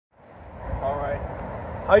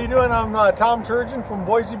How you doing? I'm Tom Turgeon from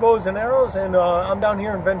Boise Bows and Arrows, and I'm down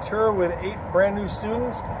here in Ventura with 8 brand new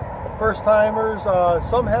students, first timers.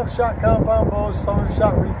 Some have shot compound bows, some have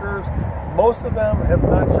shot recurves. Most of them have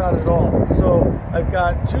not shot at all. So I've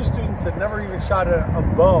got 2 students that never even shot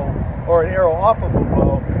a bow or an arrow off of a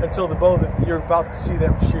bow until the bow that you're about to see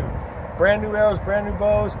them shoot. Brand new arrows, brand new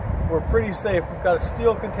bows. We're pretty safe. We've got a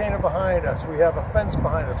steel container behind us. We have a fence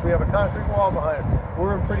behind us. We have a concrete wall behind us.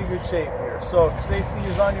 We're in pretty good shape here. So if safety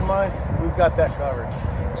is on your mind, we've got that covered.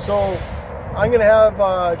 So I'm going to have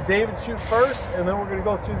David shoot first, and then we're going to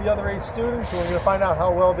go through the other 8 students, and we're going to find out how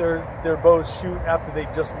well their bows shoot after they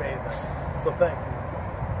just made them. So thank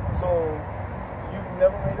you. So you've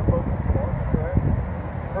never made a bow before, correct?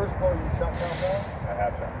 First bow you shot compound? I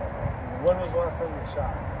have shot compound. When was the last time you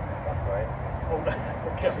shot? That's right.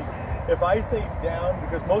 Okay. If I say down,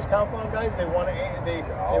 because most compound guys they want to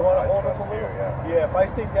hold up a little. Yeah. If I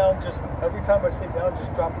say down, just every time I say down,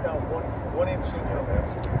 just drop it down one inch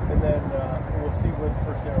increments, and then we'll see where the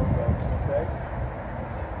first arrow goes. Okay.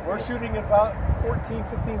 We're shooting at about 14,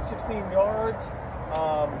 15, 16 yards.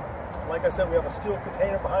 Like I said, we have a steel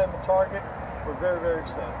container behind the target. We're very, very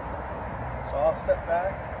safe. So I'll step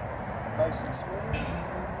back, nice and smooth.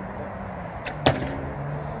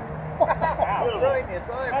 That's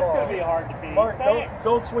going to be hard to beat. Mark,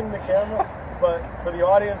 don't swing the camera, but for the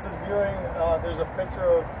audience that's viewing, there's a picture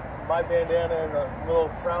of my bandana and a little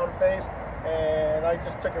frown face, and I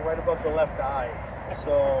just took it right above the left eye.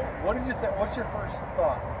 So what did you think? What's your first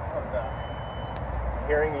thought of that?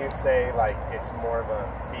 Hearing you say, like, it's more of a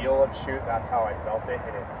feel of shoot, that's how I felt it,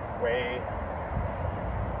 and it's way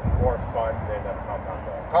more fun than a compound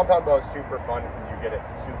bow. Compound bow is super fun because you get it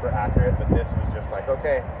super accurate, but this was just like,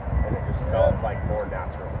 okay, and it just felt like more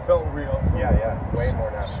natural. It felt real. Yeah, way more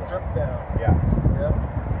natural. Stripped down. Yeah.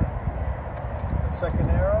 The second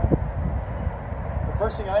arrow. The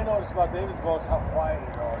first thing I noticed about David's bow is how quiet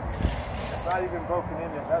it already is. It's not even broken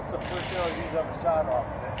in yet. That's the first arrow he's ever shot off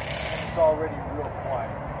of it. It's already real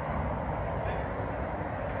quiet.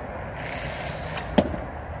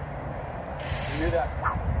 You hear that?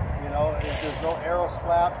 You know, if there's no arrow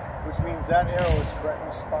slap, which means that arrow is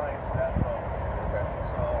correctly spined to that bow. Okay.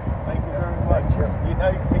 So, thank you very much. Now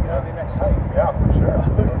you can take it on the next hike. Yeah, for sure.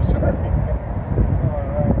 For sure. All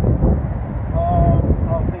right.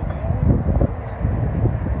 I'll take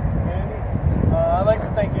Andy. I'd like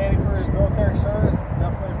to thank Andy for his military service.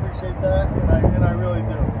 Definitely appreciate that, and I really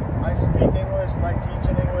do. I speak English and I teach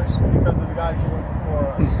in English because of the guys who went before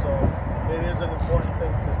us. So it is an important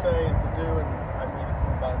thing to say and to do, and I mean it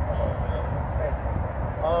about it.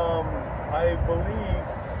 I believe,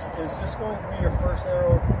 is this going to be your first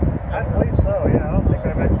arrow? I believe so, yeah. I don't think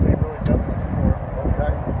I've actually really done this before.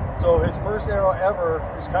 Okay. So his first arrow ever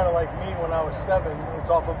is kind of like me when I was 7. It's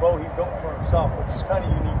off a bow he built for himself, which is kind of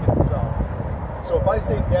unique in itself. So if I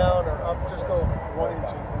say down or up, just go 1 inch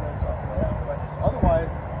increments up. But otherwise,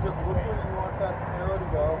 just look where you want that arrow to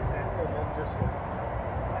go, and then just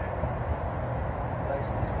nice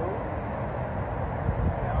and smooth.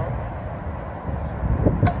 Down.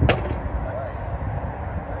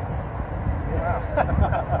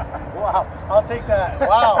 Wow, I'll take that.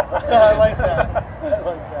 Wow, I like that. I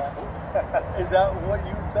like that. Is that what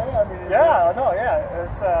you would say? I mean, Yeah,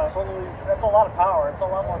 it's totally. That's a lot of power. It's a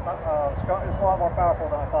lot more. It's a lot more powerful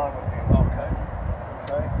than I thought it would be. Okay.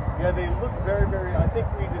 Yeah, they look very, very. I think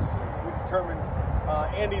we determined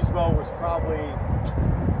Andy's bow was probably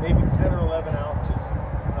maybe 10 or 11 ounces.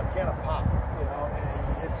 A can of pop, you know, and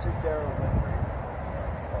it shoots arrows like crazy.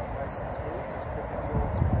 So nice and smooth. Just pick it a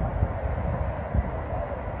little smooth.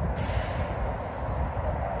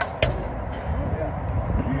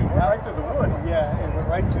 Right through the wood. Yeah, it went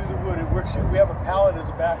right through the wood. We have a pallet as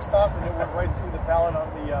a backstop, and it went right through the pallet on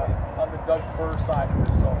the dug fir side of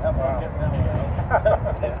it. So have fun getting that one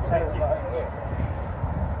out. Thank you very much.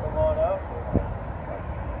 Come on up.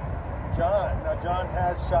 John. Now John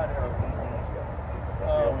has shot arrows before.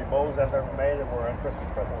 The only bows I've ever made that were on Christmas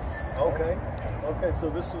presents. Okay. Okay, so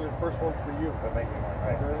this is the first one for you. They're making one,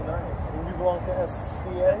 right? Very nice. And you belong to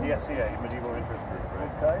SCA? The SCA, Medieval Interest Group,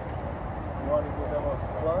 right? Okay. You want to give them a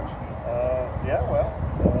plug? Yeah, well,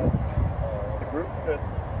 it's a group that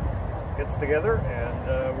gets together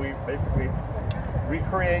and we basically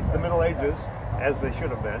recreate the Middle Ages as they should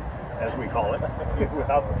have been, as we call it,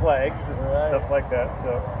 without the flags and stuff like that.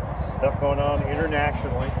 So, stuff going on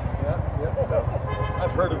internationally. Yeah. So,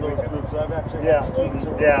 I've heard of those groups. I've actually had students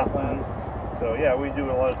who were in classes. So, yeah, we do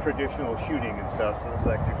a lot of traditional shooting and stuff, so it's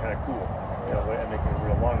actually kind of cool. You know, and making a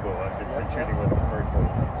real longbow. I've just been shooting with a commercial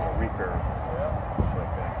recurve.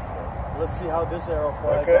 Like that, so. Let's see how this arrow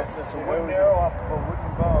flies off this. A wooden arrow off of a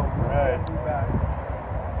wooden bow. Right. Do that.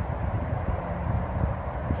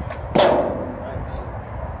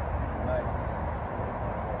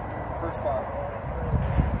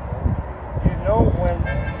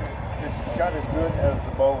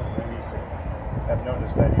 release it. I've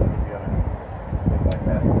noticed that even with the other things like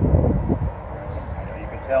that. You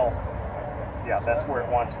can tell, yeah, that's where it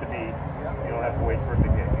wants to be. You don't have to wait for it to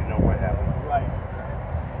get. You know what happened. Right.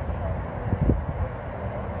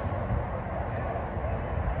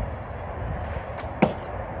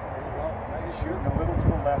 Shooting a little to the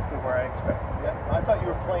left of where I expected. Yeah, I thought you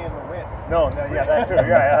were playing the wind. No, yeah, that too.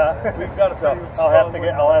 Yeah. We've got to So I'll have to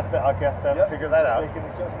figure that out. Make an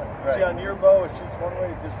adjustment. Right. See, on your bow, it shoots one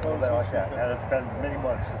way. This bow Like that. And it's been many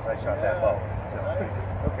months since I shot that bow. So. Nice.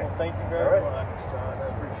 Okay. Well, thank you very much, John.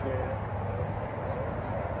 I appreciate it.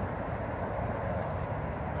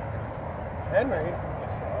 Henry,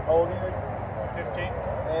 how old are you? 15.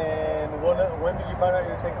 And when did you find out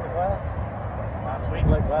you were taking the class? Last week.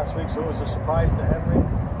 Like last week, so it was a surprise to Henry.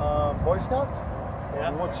 Boy Scouts? Yeah.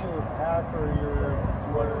 What's your pack or your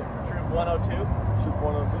Troop 102. Troop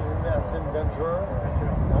 102? And that's in Ventura?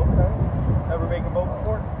 Okay. Ever make a bow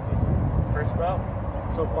before? First bow.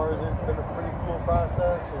 So far, has it been a pretty cool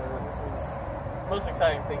process? Or? This is the most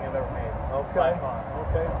exciting thing I've ever made. Okay.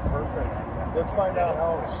 Okay, perfect. Let's find out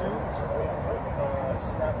how it shoots.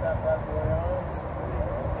 Snap that bad boy on.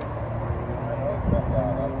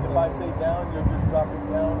 If I say down, you'll just drop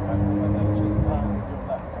it down and then shoot the time with your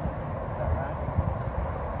left.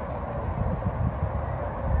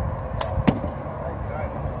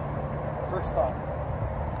 Nice. First thought.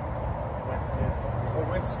 It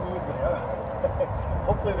went smoothly.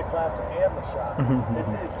 Hopefully the class and the shot. You can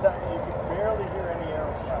barely hear any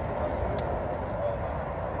arrow slap.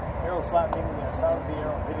 Arrow slap meaning the sound of the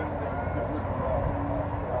arrow hitting the wooden wall.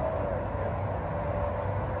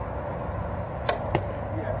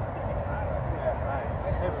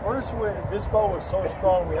 At first, this bow was so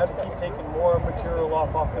strong, we had to keep taking more material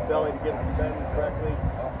off the belly to get it to bend correctly.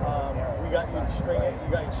 We got you to string it.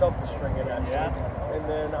 You got yourself to string it, actually. Yeah. And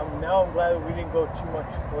then now I'm glad that we didn't go too much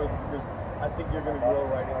further because I think you're going to grow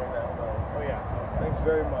right into that bow. Oh yeah. Thanks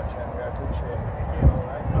very much, Henry. I appreciate it. Thank you. All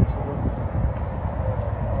right. Absolutely.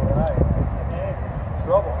 All right.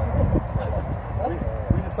 Trouble.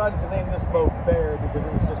 we decided to name this bow Bear because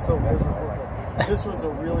it was just so miserable. This was a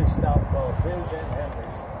really stout bow, his and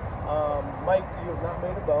Henry's. Mike, you have not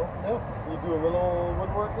made a bow. No. You do a little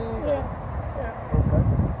woodworking? Yeah. Okay. A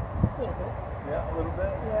little bit. Yeah, a little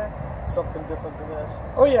bit? Yeah. Something different than this?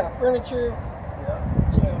 Oh yeah, furniture.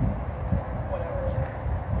 Yeah. Whatever.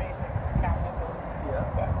 Basic cabinet buildings.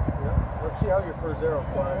 Yeah. Let's see how your first arrow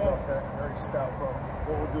flies off that very stout bow.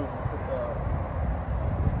 What we'll do is we'll put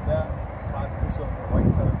that this on the white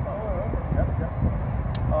feather.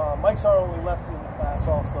 Mike's our only lefty in the class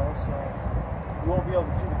also, so you won't be able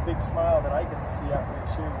to see the big smile that I get to see after he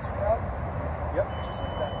shoots. Yep, just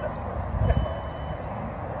like that. That's perfect. That's fine.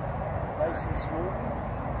 Nice and smooth.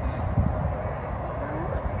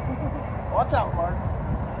 Watch out, Mark.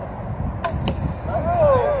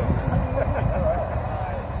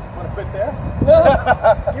 Want a bit there? No!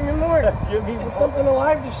 Give me more. Give me There's something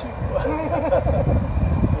alive to shoot.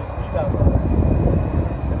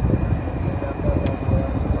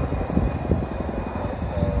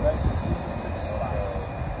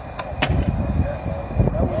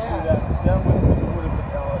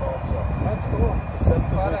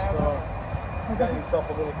 Got yourself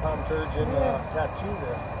a little Tom Turgeon tattoo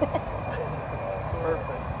there.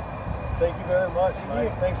 Perfect. Thank you very much, Mike.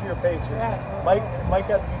 Thanks for your patience. Yeah. Mike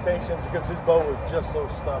had to be patient because his bow was just so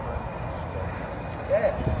stubborn. Yeah.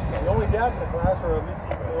 The only dad in the class, or at least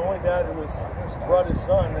the only dad who brought his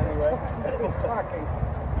son anyway. He's talking.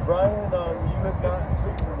 Brian, you have not.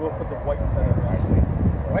 We'll put the white feather on.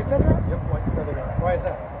 White feather on? Yep, white feather on. Why is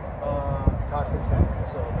that? Cock is down,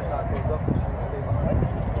 so the cock goes up and stays.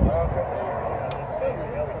 Okay.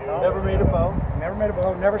 Never made a bow. Never made a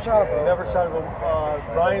bow. Never shot a bow. Never shot a bow.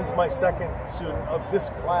 Brian's my second student of this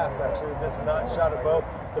class, actually, that's not shot a bow.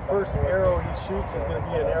 The first arrow he shoots is going to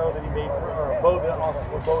be an arrow that he made for, or a bow that off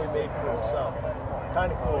of a bow he made for himself.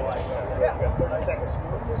 Kind of cool, like that. Yeah. Nice and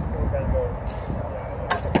smooth.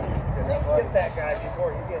 Let's get that guy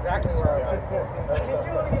before he gets exactly where I was. I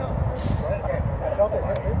felt it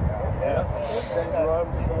hit me. Yeah. Bend your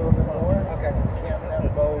arm just a little bit more. Okay. Camp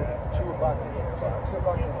that bow 2 o'clock in the morning. 2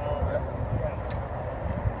 o'clock in the morning.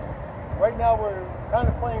 Right now we're kind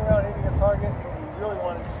of playing around hitting a target, but we really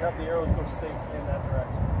want to just have the arrows go safe in that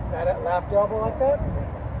direction. That left elbow like that?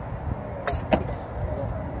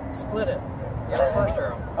 Split it. Yeah, first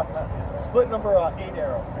arrow. Split number 8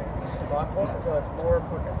 arrow. So it's more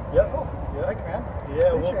quicker. Yep. Yep. Thank you, man.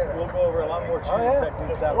 Yeah, we'll go over a lot more shooting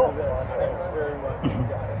techniques after this. Thanks very much.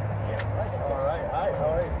 All right. Hi,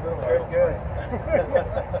 how are you? Good.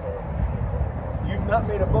 you've not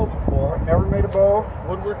made a bow before. I've never made a bow.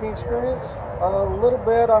 Woodworking experience? A little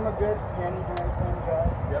bit. I'm a good handyman kind of guy.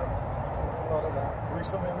 Yep. A lot of that.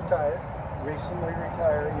 Recently retired. Recently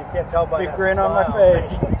retired. You can't tell by Big that grin on my smile.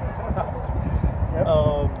 face. Yep.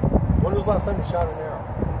 When was the last time you shot an arrow?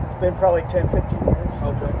 It's been probably 10, 15 years.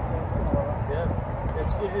 Okay. It's been a while. Yeah.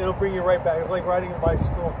 It'll bring you right back. It's like riding a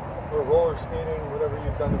bicycle or roller skating, whatever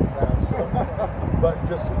you've done in the past. So, but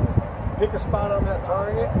just pick a spot on that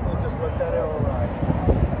target and just let that arrow ride.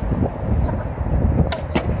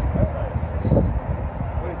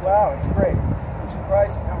 Wow, it's great. I'm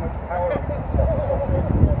surprised at how much power so big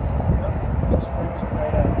it is. Just brings it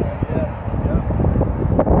right out.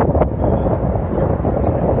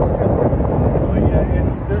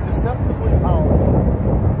 They're deceptively powerful.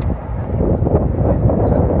 Nice and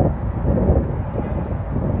simple.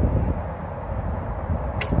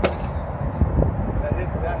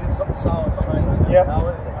 That hit something solid behind that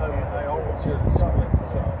pallet. I almost hear the split.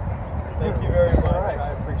 So thank you very much. Right. I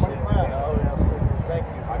appreciate it. Oh, absolutely. Thank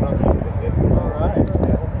you. I'm not supposed to this. All right.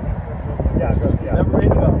 Yeah, good. Yeah. Never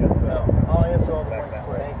made a bow. No. I'll answer all the points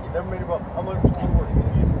for you. Never made a bow. How much do you work?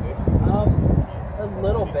 A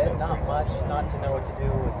little bit, not much, not to know what to do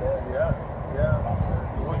with it. Yeah.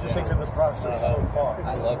 What did you think of the process so far?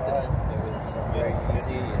 I loved it. It was very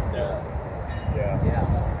easy and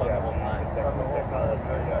fun the whole time. From the whole time.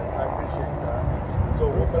 Very nice. I appreciate that. So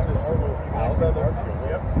we'll put this feather.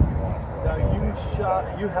 Yep. Now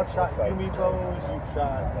you have shot Yumi bows, you've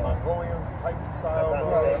shot Mongolian type style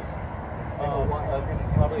bows.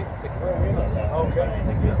 Probably 6 months ago. Okay. And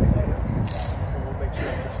we'll make sure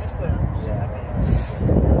it just snaps.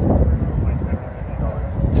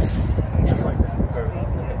 Just like that.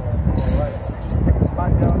 Alright, so just pick a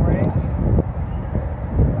spot down range.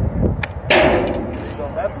 So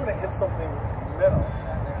that's when it hits something middle.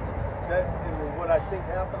 That, and what I think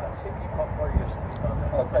happened, I think you caught part of your sleeve on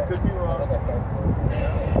that. Okay. I could be wrong.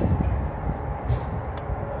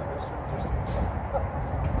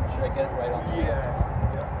 Should I get it right on the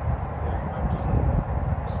I'm just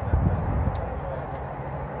snap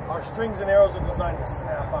it. Our strings and arrows are designed to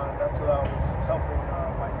snap on. That's what I was helping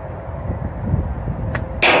Mike.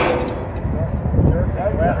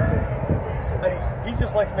 He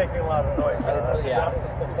just likes making a lot of noise.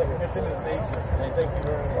 It's in his nature. Thank you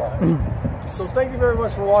very much. So thank you very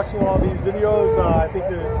much for watching all these videos. I think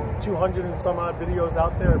there's 200 and some odd videos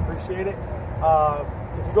out there. Appreciate it.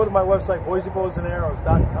 If you go to my website,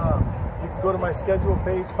 boisebowsandarrows.com, you can go to my schedule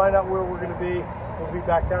page, find out where we're going to be. We'll be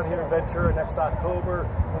back down here in Ventura next October.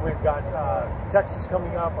 And we've got Texas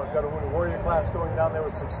coming up. I've got a Winter Warrior class going down there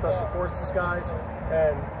with some Special Forces guys.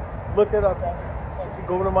 And look it up.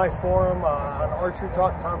 Go to my forum on Archery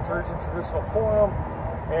Talk, Tom Turgeon Traditional Forum,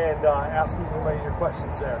 and ask me any of your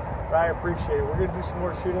questions there. But I appreciate it. We're going to do some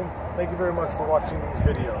more shooting. Thank you very much for watching these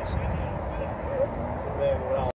videos. And then